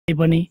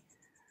पनि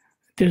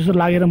त्यसो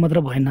लागेर मात्र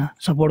भएन,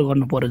 सपोर्ट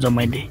गर्नु पर्यो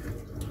जम्मैले।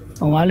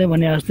 उहाँले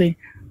भने जस्तै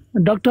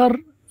डाक्टर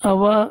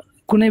अब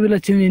कुनै बेला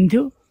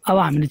चिनिन्थ्यो, अब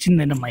हामीले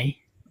चिन्दैनौँ है।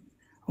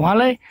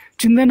 उहाँलाई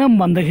चिन्दैनौँ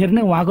भन्दाखेरि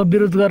नै उहाँको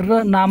विरोध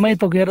गरेर नामै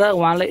तोकेर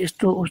उहाँलाई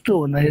यस्तो उस्तो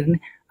भन्दाखेरि नि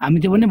हामी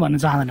त्यो पनि भन्न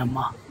चाहँदैनौँ। म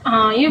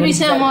यो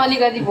विषयमा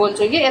अलिकति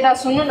बोल्छु कि यता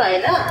सुन्नु न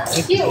होइन,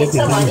 के हुन्छ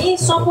भने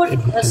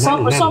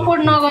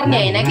सपोर्ट नगर्ने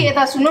होइन कि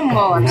यता सुन्नु म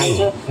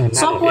भन्छु,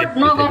 सपोर्ट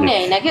नगर्ने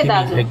होइन कि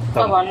दाजु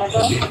भन्नु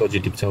त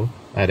पोजिटिभ छौ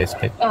आई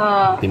रेस्पेक्ट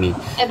तिमी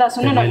यता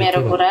सुन्नु न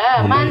मेरो कुरा,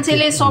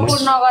 मान्छेले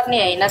सपोर्ट नगर्ने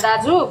होइन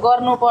दाजु,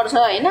 गर्नुपर्छ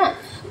होइन,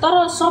 तर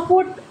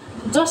सपोर्ट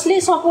जसले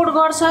सपोर्ट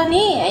गर्छ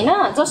नि होइन,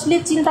 जसले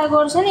चिन्ता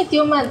गर्छ नि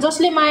त्यो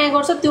जसले माया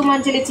गर्छ त्यो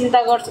मान्छेले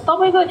चिन्ता गर्छ।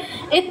 तपाईँको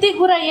यति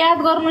कुरा याद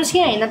गर्नुहोस् कि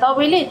होइन,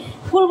 तपाईँले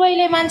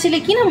कुलबाईले मान्छेले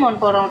किन मन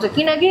पराउँछ,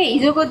 किनकि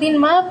हिजोको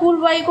दिनमा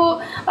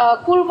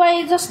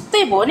कुलबाई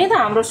जस्तै भयो नि त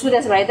हाम्रो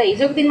सुरेश भाइ त।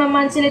 हिजोको दिनमा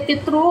मान्छेले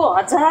त्यत्रो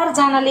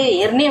हजारजनाले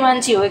हेर्ने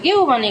मान्छे हो के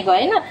हो भनेको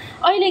होइन।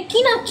 अहिले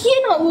किन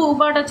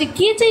ऊबाट चाहिँ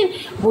के चाहिँ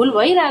भुल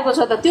भइरहेको छ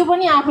त, त्यो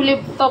पनि आफूले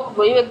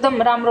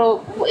एकदम राम्रो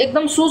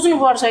एकदम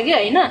सोच्नुपर्छ कि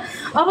होइन।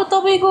 अब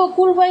तपाईँको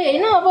कुलबाई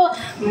होइन, अब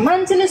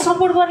मान्छेले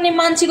सपोर्ट गर्ने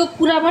मान्छेको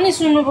कुरा पनि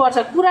सुन्नुपर्छ।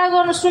 कुरा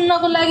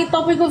सुन्नको लागि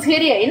तपाईँको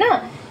फेरि होइन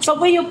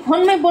सबै यो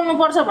फोनमै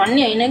बोल्नुपर्छ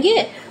भन्ने होइन कि,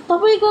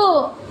 तपाईँको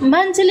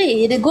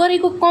मान्छेले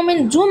गरेको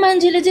कमेन्ट, जो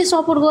मान्छेले चाहिँ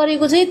सपोर्ट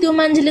गरेको चाहिँ त्यो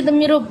मान्छेले त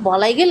मेरो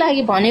भलाइकै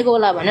लागि भनेको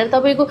होला भनेर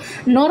तपाईँको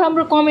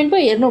नराम्रो कमेन्ट पो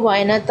हेर्नु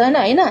भएन त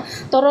होइन।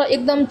 तर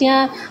एकदम त्यहाँ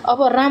अब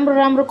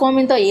राम्रो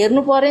कमेन्ट त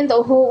हेर्नु पऱ्यो नि त।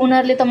 ओहो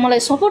उनीहरूले त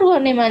मलाई सपोर्ट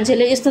गर्ने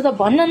मान्छेले यस्तो त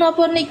भन्न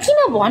नपर्ने किन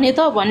भने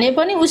त भन्ने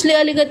पनि उसले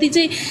अलिकति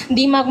चाहिँ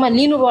दिमागमा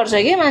लिनुपर्छ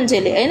कि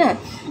मान्छेले होइन।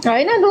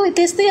 लु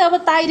त्यस्तै अब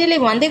ताइरेले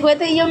भन्दै गयो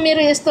त यो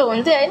मेरो यस्तो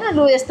हुन्थ्यो होइन,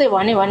 लु यस्तै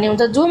भन्ने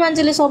हुन्छ। जो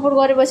मान्छेले सपोर्ट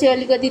गरेपछि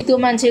अलिकति त्यो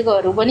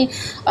मान्छेकोहरू पनि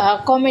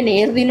कमेन्ट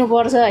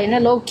हेरिदिनुपर्छ होइन।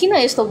 लौ किन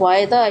यस्तो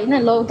भयो त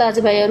होइन, लौ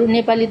दाजुभाइहरू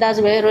नेपाली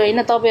दाजुभाइहरू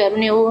होइन, तपाईँहरू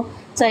नै हो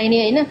चाहिने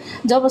होइन।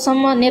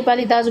 जबसम्म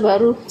नेपाली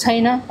दाजुभाइहरू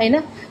छैन होइन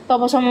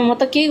तबसम्म म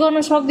त केही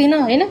गर्न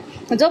सक्दिनँ होइन।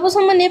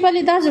 जबसम्म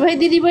नेपाली दाजुभाइ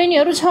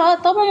दिदीबहिनीहरू छ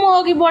तब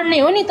म अघि बढ्ने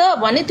हो नि त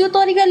भन्ने त्यो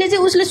तरिकाले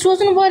चाहिँ उसले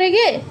सोच्नु पऱ्यो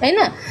कि होइन।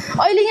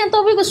 अहिले यहाँ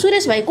तपाईँको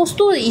सुरेश भाइ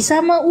कस्तो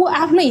हिसाबमा ऊ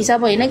आफ्नो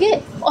हिसाब होइन कि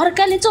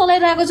अर्काले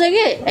चलाइरहेको छ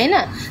कि होइन।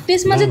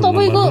 त्यसमा चाहिँ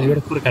तपाईँको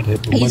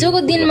हिजोको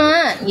दिनमा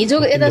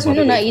यता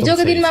सुन्नु न,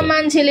 हिजोको दिनमा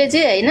मान्छेले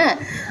चाहिँ होइन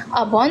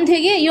भन्थ्यो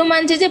कि यो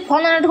मान्छे चाहिँ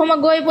फलाना ठाउँमा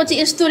गएपछि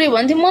यस्तो रे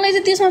भन्थ्यो, मलाई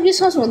चाहिँ त्यसमा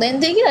विश्वास हुँदैन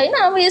थियो कि होइन।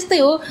 अब यस्तै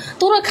हो,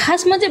 तर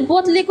खासमा चाहिँ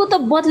बदलेको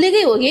त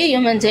बदलेकै हो कि यो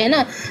मान्छे होइन।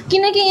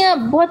 किनकि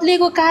यहाँ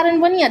बदलेको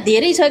कारण पनि यहाँ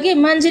धेरै छ कि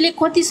मान्छेले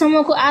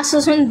कतिसम्मको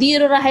आश्वासन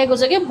दिएर राखेको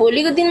छ कि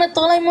भोलिको दिनमा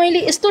तँलाई मैले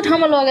यस्तो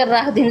ठाउँमा लगेर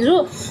राखिदिन्छु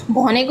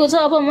भनेको छ।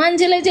 अब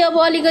मान्छेलाई चाहिँ अब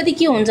अलिकति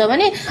के हुन्छ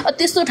भने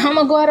त्यस्तो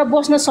ठाउँमा गएर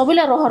बस्न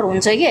सबैलाई रहर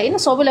हुन्छ कि होइन,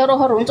 सबैलाई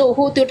रहर हुन्छ।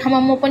 ओहो त्यो ठाउँमा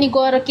म पनि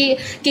गएर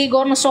केही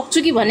गर्न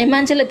सक्छु कि भन्ने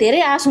मान्छेलाई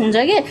धेरै आश हुन्छ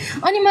कि।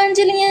 अनि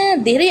मान्छेले यहाँ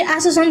धेरै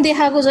आश्वासन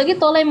देखाएको छ कि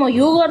तँलाई म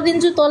यो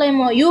गरिदिन्छु, तँलाई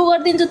म यो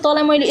गरिदिन्छु,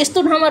 तँलाई मैले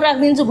यस्तो ठाउँमा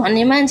राखिदिन्छु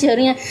भन्ने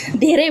मान्छेहरू यहाँ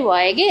धेरै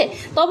भयो कि।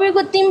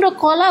 तपाईँको तिम्रो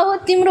कला हो,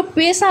 तिम्रो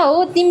पेसा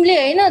हो, तिमीले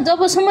होइन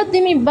जबसम्म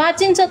तिमी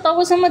बाँचिन्छ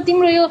तबसम्म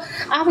तिम्रो यो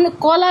आफ्नो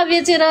कला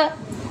बेचेर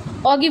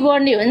अघि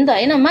बढ्ने हो नि त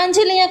होइन।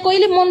 मान्छेले यहाँ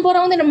कहिले मन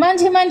पराउँदैन,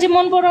 मान्छे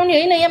मन पराउने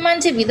होइन, यहाँ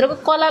मान्छेभित्रको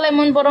कलालाई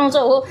मन पराउँछ।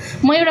 हो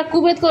म एउटा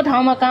कुबेतको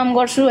ठाउँमा काम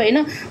गर्छु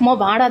होइन, म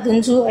भाँडा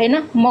धुन्छु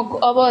होइन, म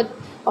अब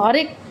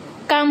हरेक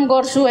काम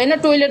गर्छु होइन,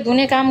 टोइलेट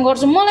धुने काम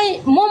गर्छु, मलाई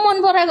म मन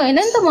पराएको होइन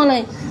नि त,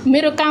 मलाई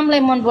मेरो कामलाई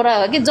मन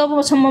पराएको कि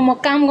जबसम्म म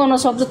काम गर्न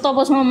सक्छु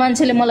तबसम्म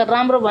मान्छेले मलाई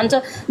राम्रो भन्छ।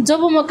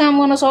 जब म काम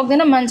गर्न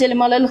सक्दिनँ मान्छेले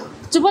मलाई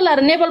चुप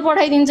लाएर नेपाल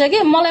पठाइदिन्छ कि।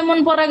 मलाई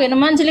मन पराएको होइन,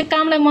 मान्छेले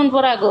कामलाई मन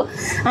पराएको।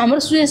 हाम्रो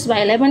सुरेश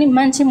भाइलाई पनि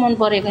मान्छे मन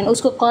परेको होइन,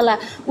 उसको कला,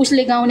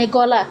 उसले गाउने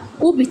कला,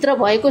 ऊ भित्र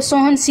भएको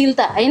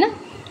सहनशीलता होइन,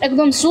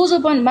 एकदम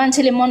सोझोपन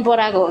मान्छेले मन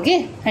पराएको हो कि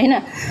होइन।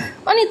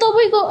 अनि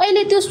तपाईँको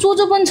अहिले त्यो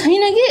सोझोपन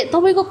छैन कि,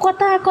 तपाईँको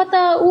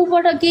कता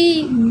ऊबाट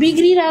केही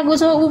बिग्रिरहेको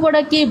छ, ऊबाट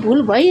केही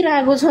भुल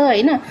भइरहेको छ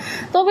होइन।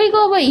 तपाईँको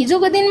अब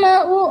हिजोको दिनमा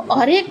ऊ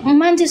हरेक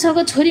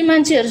मान्छेसँग छोरी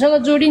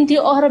मान्छेहरूसँग जोडिन्थ्यो,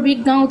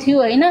 अरबिक गाउँथ्यो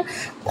होइन।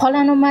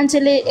 फलानु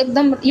मान्छेले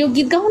एकदम यो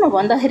गीत गाउनु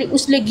भन्दाखेरि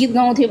उसले गीत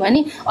गाउँथ्यो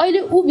भने अहिले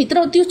ऊ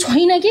भित्र त्यो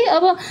छैन कि।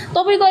 अब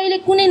तपाईँको अहिले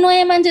कुनै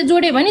नयाँ मान्छे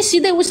जोड्यो भने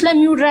सिधै उसलाई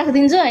म्युट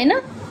राखिदिन्छ होइन,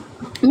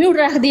 म्युट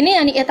राखिदिने।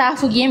 अनि यता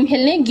आफू गेम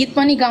खेल्ने, गीत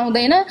पनि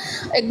गाउँदैन,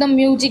 एकदम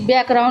म्युजिक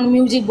ब्याकग्राउन्ड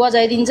म्युजिक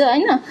बजाइदिन्छ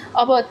होइन।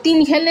 अब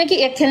 3 खेल्ने कि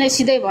 1 खेल्ने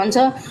सिधै भन्छ।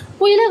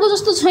 पहिलाको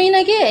जस्तो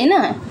छैन कि होइन।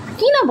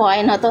 किन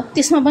भएन त,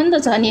 त्यसमा पनि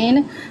त छ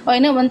नि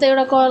होइन भने त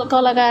एउटा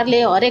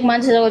कलाकारले हरेक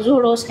मान्छेसँग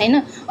जोडोस् होइन।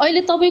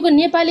 अहिले तपाईँको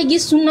नेपाली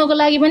गीत सुन्नको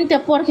लागि पनि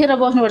त्यहाँ पर्खेर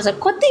बस्नुपर्छ।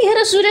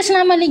 कतिखेर सुरेश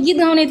लामाले गीत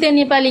गाउने त्यहाँ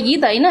नेपाली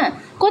गीत होइन,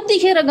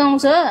 कतिखेर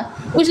गाउँछ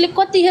उसले,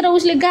 कतिखेर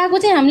उसले गाएको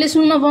चाहिँ हामीले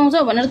सुन्न पाउँछ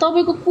भनेर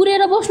तपाईँको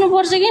कुरेर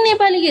बस्नुपर्छ कि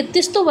नेपाली गीत।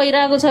 त्यस्तो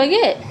भइरहेको छ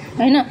कि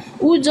हैन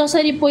ऊ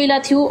जसरी पहिला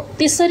थियो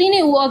त्यसरी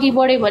नै ऊ अघि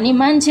बढ्यो भने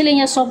मान्छेले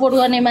यहाँ सपोर्ट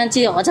गर्ने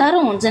मान्छे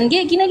हजारौं हुन्छन्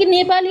के किनकि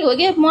नेपाली हो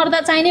के मर्दा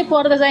चाहिने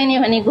पर्दा चाहिने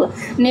भनेको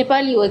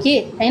नेपाली हो के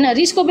हैन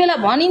रिसको बेला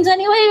भनिन्छ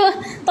नि ओइ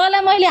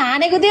तँलाई मैले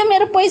हानेको थिएँ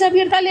मेरो पैसा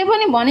फिर्ता ले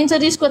पनि भनिन्छ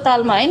रिसको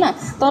तालमा हैन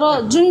तर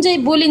जुन चाहिँ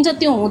बोलिन्छ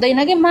त्यो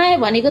हुँदैन के माया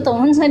भनेको त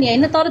हुन्छ नि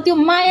हैन तर त्यो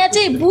माया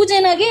चाहिँ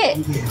बुझेन के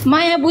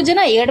माया बुझेन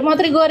हेड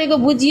मात्रै गरेको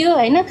बुझियो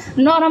हैन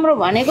नराम्रो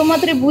भनेको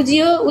मात्रै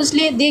बुझियो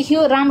उसले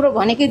देख्यो राम्रो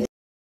भनेको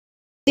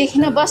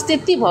देखिन बस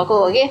त्यति भएको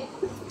हो के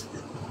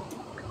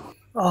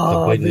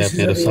बहिनीलाई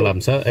मेरो सलाम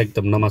छ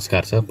एकदम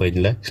नमस्कार छ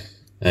बहिनीलाई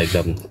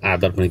एकदम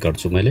आदर पनि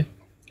गर्छु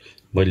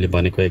मैले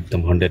भनेको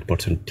एकदम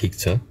 100% ठीक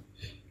छ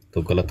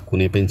त्यो गलत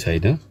कुनै पनि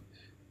छैन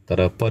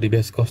तर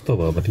परिवेश कस्तो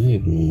भयो भने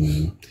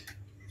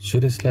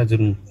सुरेशलाई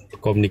जुन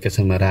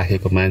कम्युनिकेसनमा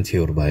राखेको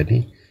मान्छेहरु भयो नि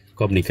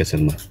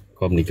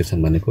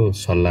कम्युनिकेसन भनेको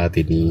सल्लाह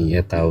दिने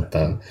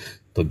यताउता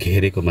त्यो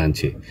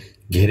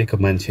घेरेको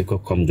मान्छेको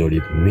कमजोरी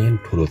मेन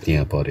ठुलो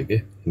त्यहाँ पर्यो के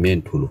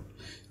मेन ठुलो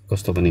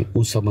कस्तो भने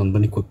उ सम्बन्ध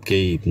पनि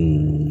केही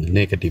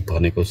नेगेटिभ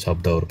भनेको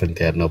शब्दहरु पनि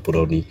त्यहाँ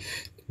नपुर्याउने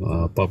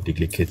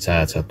पब्लिकले के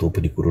चाहन्छ त्यो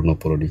पनि कुरो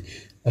नपुर्याउने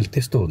अलि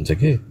त्यस्तो हुन्छ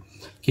के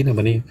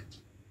किनभने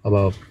अब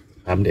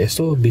हामीले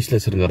यसो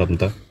विश्लेषण गरौँ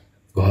त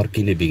घर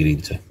किन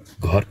बिग्रिन्छ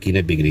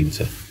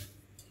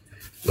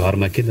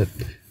घरमा किन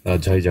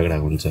झै झगडा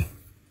हुन्छ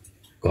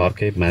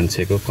घरकै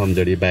मान्छेको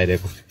कमजोरी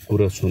बाहिरको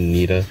कुरो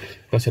सुन्ने र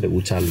कसैले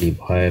उचाल्ने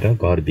भएर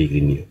घर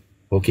बिग्रिने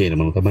हो के हैन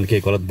मलाई त मैले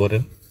केही गलत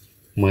बोलेर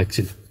म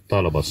एकछिन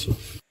तल बस्छु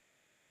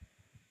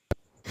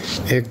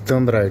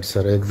एकदम राइट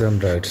सर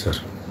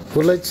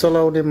उसलाई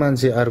चलाउने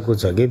मान्छे अर्को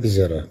छ के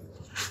बिचरा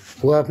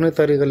ऊ आफ्नै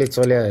तरिकाले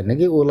चल्या हैन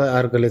कि उसलाई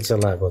अर्कोले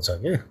चलाएको छ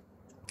के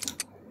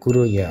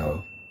कुरो यहाँ हो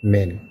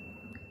मेन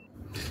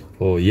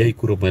हो यही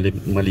कुरो मैले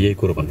यही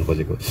कुरो भन्नु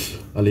खोजेको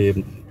अहिले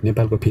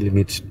नेपालको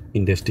फिल्म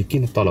इन्डस्ट्री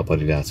किन तल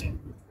परिरहेछ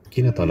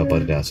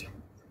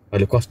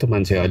अहिले कस्तो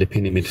मान्छे अहिले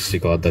फिल्म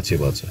इन्डस्ट्रीको अध्यक्ष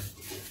भन्छ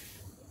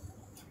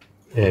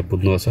ए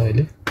बुझ्नुहोस्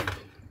अहिले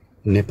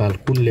नेपाल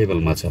कुन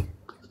लेभलमा छ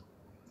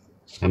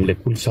हामीले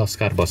कुन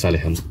संस्कार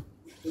बसालेछौँ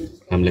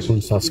हामीले कुन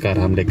संस्कार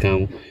हामीले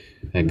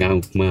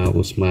गाउँमा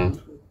उसमा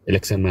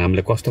इलेक्सनमा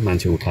हामीले कस्तो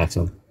मान्छे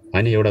उठाछौँ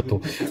हैन एउटा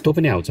त्यो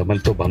पनि आउँछ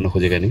मैले त्यो भन्न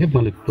खोजेको हैन कि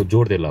मैले त्यो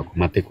जोड्दै लगेको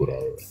मात्रै कुरा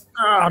हो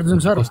अर्जुन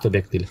सर कस्तो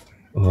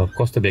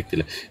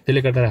व्यक्तिले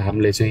त्यसले गर्दा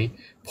हामीले चाहिँ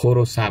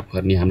फोरो साफ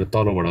गर्ने हाम्रो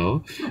तलबाट हो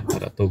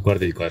र त्यो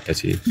गर्दै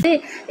गएपछि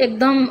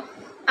एकदम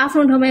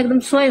आफ्नो ठाउँमा एकदम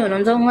सही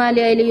हुनुहुन्छ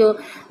उहाँले अहिले यो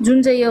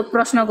जुन चाहिँ यो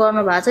प्रश्न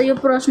गर्नु भएको छ यो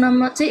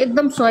प्रश्नमा चाहिँ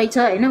एकदम सही छ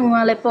हैन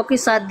उहाँलाई पक्कै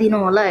साथ दिनु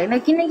होला हैन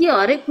किनकि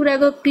हरेक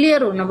कुराको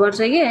क्लियर हुनुपर्छ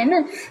कि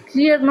हैन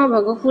क्लियर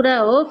नभएको कुरा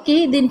हो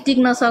केही दिन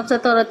टिक्न सक्छ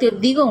तर त्यो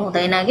दिगो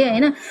हुँदैन के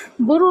हैन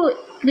बरु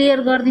क्लियर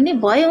गरिदिने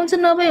भए हुन्छ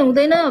नभए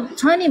हुँदैन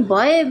छ नि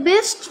भए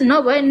बेस्ट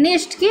नभए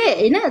नेक्स्ट के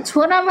हैन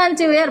छोरा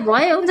मान्छे यार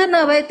भए हुन्छ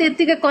नभए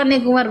त्यतिकै कन्या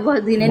कुमार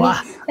बस्दिने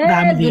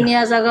नि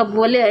दुनियासँग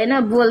बोले हैन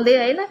बोल्दै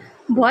हैन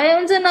भए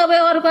हुन्छ नभए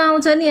अर्को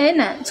आउँछ नि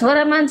हैन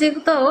छोरा मान्छेको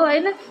त हो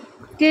हैन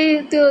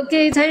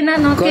केही छैन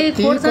न केही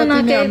खोज्छ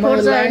न केही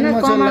खोज्छ हैन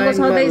कमाएको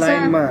छँदैछ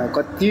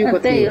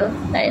त्यही हो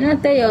हैन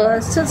त्यही हो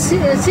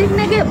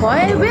सिक्ने के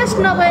भए बेस्ट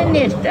नभए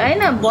नेक्स्ट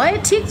हैन भए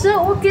ठिक छ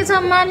ओके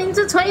छ मानिन्छ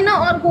छैन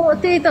अर्को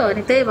त्यही त हो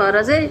नि त्यही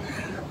भएर चाहिँ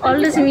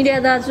अलरेज मिडिया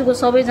दाजुको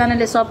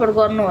सबैजनाले सपोर्ट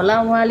गर्नु होला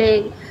उहाँले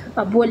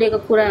बोलेको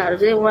कुराहरू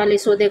चाहिँ उहाँले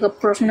सोधेको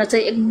प्रश्न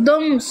चाहिँ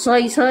एकदम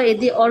सही छ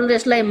यदि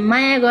अलरेजलाई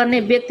माया गर्ने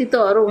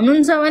व्यक्तित्वहरू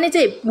हुनुहुन्छ भने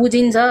चाहिँ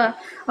बुझिन्छ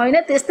हैन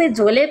त्यस्तै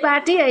झोले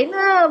पार्टी हैन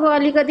अब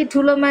अलिकति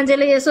ठुलो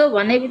मान्छेले यसो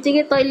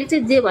भनेपछि तैँले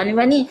चाहिँ जे भन्यो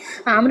भने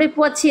हाम्रै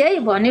पछि है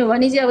भन्यो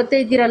भने चाहिँ अब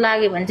त्यहीतिर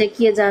लाग्यो भने चाहिँ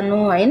के जान्नु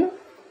हैन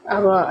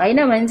अब हैन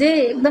भने चाहिँ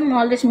एकदम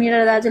अलरेज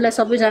मिडिया दाजुलाई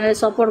सबैजनाले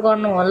सपोर्ट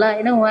गर्नु होला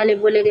हैन उहाँले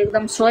बोलेको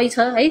एकदम सही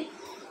छ है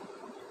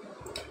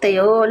त्यही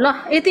हो ल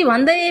यति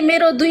भन्दै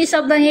मेरो 2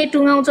 शब्द यही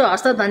टुङ्गाउँछु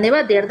हस्त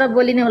धन्यवाद धेर त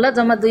बोलिने होला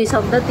जम्मा 2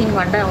 शब्द 3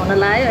 घण्टा हुन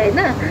लाग्यो हैन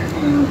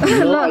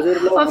ल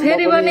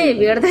फेरि पनि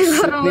भेट्दै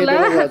गरौँ ल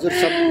हजुर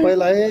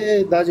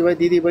सबैलाई दाजुभाइ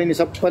दिदी बहिनी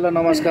सबैलाई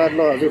नमस्कार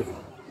ल हजुर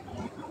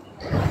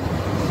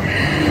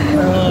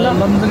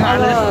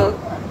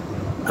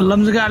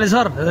लम्जुका आले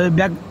सर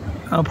ब्याग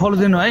फलो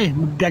दिनु है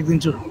ब्याग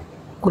दिन्छु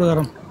कुरा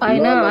गरौँ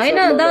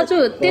हैन दाजु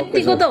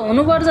त्यतिको त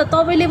हुनुपर्छ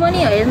तपाईले पनि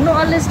हेर्नु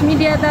अलरेज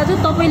मिडिया दाजु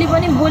तपाईले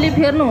पनि बोली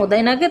फेर्नु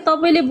हुँदैन के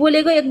तपाईले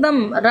बोलेको एकदम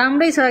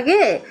राम्रै छ के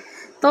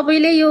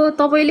तपाईले यो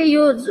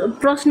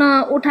प्रश्न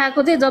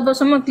उठाएको चाहिँ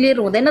जबसम्म क्लियर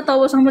हुँदैन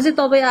तबसम्म चाहिँ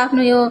तपाई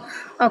आफ्नो यो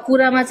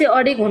कुरामा चाहिँ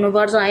अडिग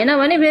हुनुपर्छ हैन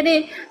भने फेरि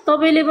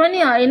तपाईले पनि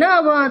हैन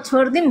अब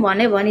छोड्दिम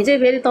भने चाहिँ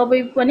फेरि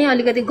तपाई पनि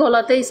अलिकति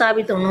गलतै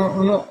साबित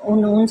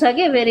हुन्छ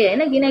के फेरि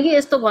हैन किनकि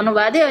यस्तो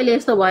भन्नुभएको थियो अहिले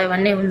यस्तो भयो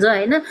भन्ने हुन्छ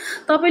हैन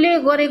तपाईले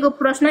गरेको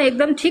प्रश्न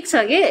एकदम ठीक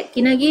छ के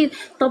किनकि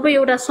तपाई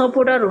एउटा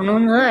सपोर्टर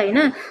हुनुहुन्छ हैन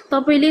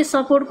तपाईले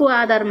सपोर्टको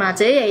आधारमा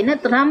चाहिँ हैन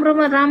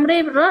राम्रोमा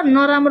राम्रै र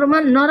नराम्रोमा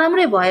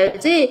नराम्रै भए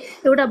चाहिँ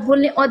एउटा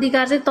बोल्ने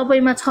अधिकार चाहिँ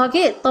तपाईमा छ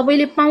के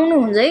तपाईले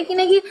पाउनुहुन्छ है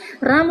किनकि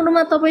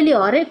राम्रोमा तपाईले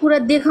हरेक कुरा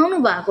देखाउनु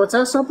भएको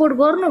छ सपोर्ट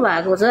गर्नु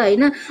भएको छ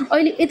हैन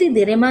अहिले यति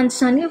धेरै मान्छे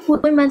छन् कि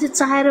कोही मान्छे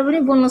चाहेर पनि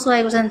बोल्न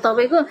सकेको छैन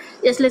तपाईको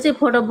यसले चाहिँ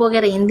फोटो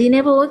बोकेर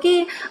हिँड्दिने पो हो कि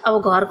अब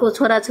घरको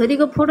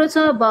छोराछोरीको फोटो छ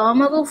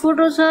बाबाआमाको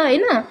फोटो छ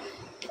हैन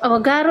अब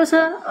गाह्रो छ।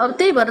 अब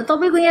त्यही भएर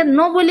तपाईँको यहाँ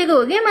नबोलेको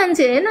हो क्या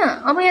मान्छे होइन।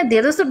 अब यहाँ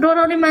धेरै जस्तो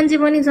डराउने मान्छे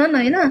पनि छन्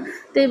होइन।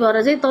 त्यही भएर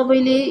चाहिँ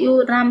तपाईँले यो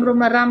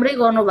राम्रोमा राम्रै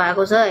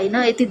गर्नुभएको छ होइन।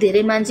 यति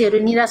धेरै मान्छेहरू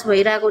निराश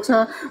भइरहेको छ,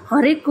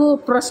 हरेकको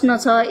प्रश्न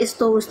छ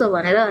यस्तो उस्तो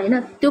भनेर होइन।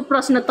 त्यो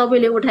प्रश्न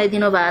तपाईँले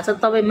उठाइदिनु भएको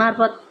छ, तपाईँ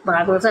मार्फत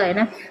भएको छ होइन।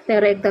 त्यही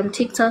भएर एकदम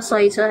ठिक छ,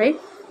 सही छ है।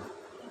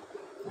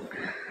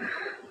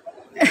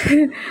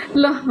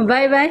 ल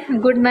बाई बाई,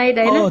 गुड नाइट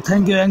होइन।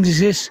 Thank you Yangi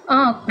cease.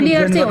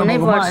 Clear चाहिँ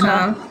हुनैपर्छ।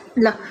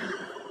 ल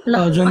ल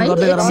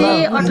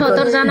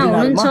 178 जना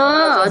हुनुहुन्छ,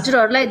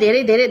 हजुरहरूलाई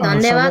धेरै धेरै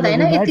धन्यवाद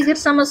होइन।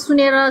 यतिखेरसम्म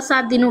सुनेर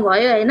साथ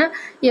दिनुभयो होइन।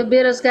 यो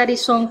बेरोजगारी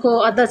सङ्घको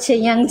अध्यक्ष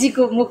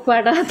याङजीको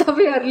मुखबाट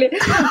तपाईँहरूले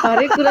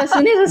हरेक कुरा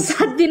सुनेर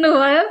साथ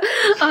दिनुभयो,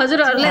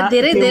 हजुरहरूलाई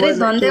धेरै धेरै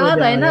धन्यवाद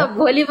होइन।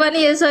 भोलि पनि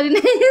यसरी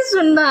नै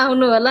सुन्न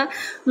आउनु होला।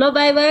 ल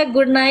बाई बाई,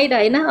 गुड नाइट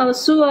होइन। अब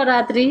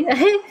शुभरात्रि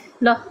है।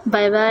 ल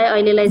बाई बाई,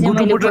 अहिलेलाई चाहिँ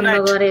मैले बन्द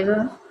गरेको।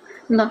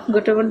 ल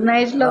गुड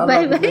नाइट, ल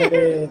बाई बाई।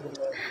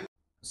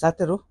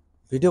 साथीहरू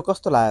भिडियो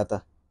कस्तो लाग्यो त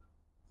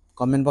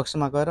कमेन्ट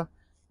बक्समा गएर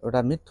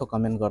एउटा मिठो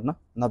कमेन्ट गर्न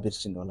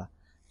नबिर्सिनु होला।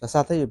 र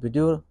साथै यो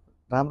भिडियो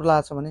राम्रो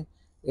लागेछ भने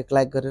एक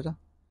लाइक गरेर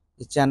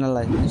यो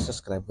च्यानललाई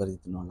सब्सक्राइब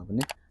गरिदिनु होला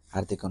भन्ने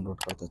हार्दिक अनुरोध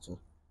गर्दछु।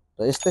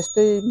 र यस्तै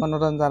यस्तै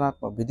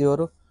मनोरञ्जनात्मक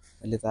भिडियोहरू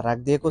अहिले त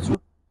राखिदिएको छु,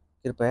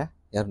 कृपया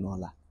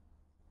हेर्नुहोला।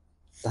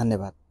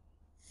 धन्यवाद।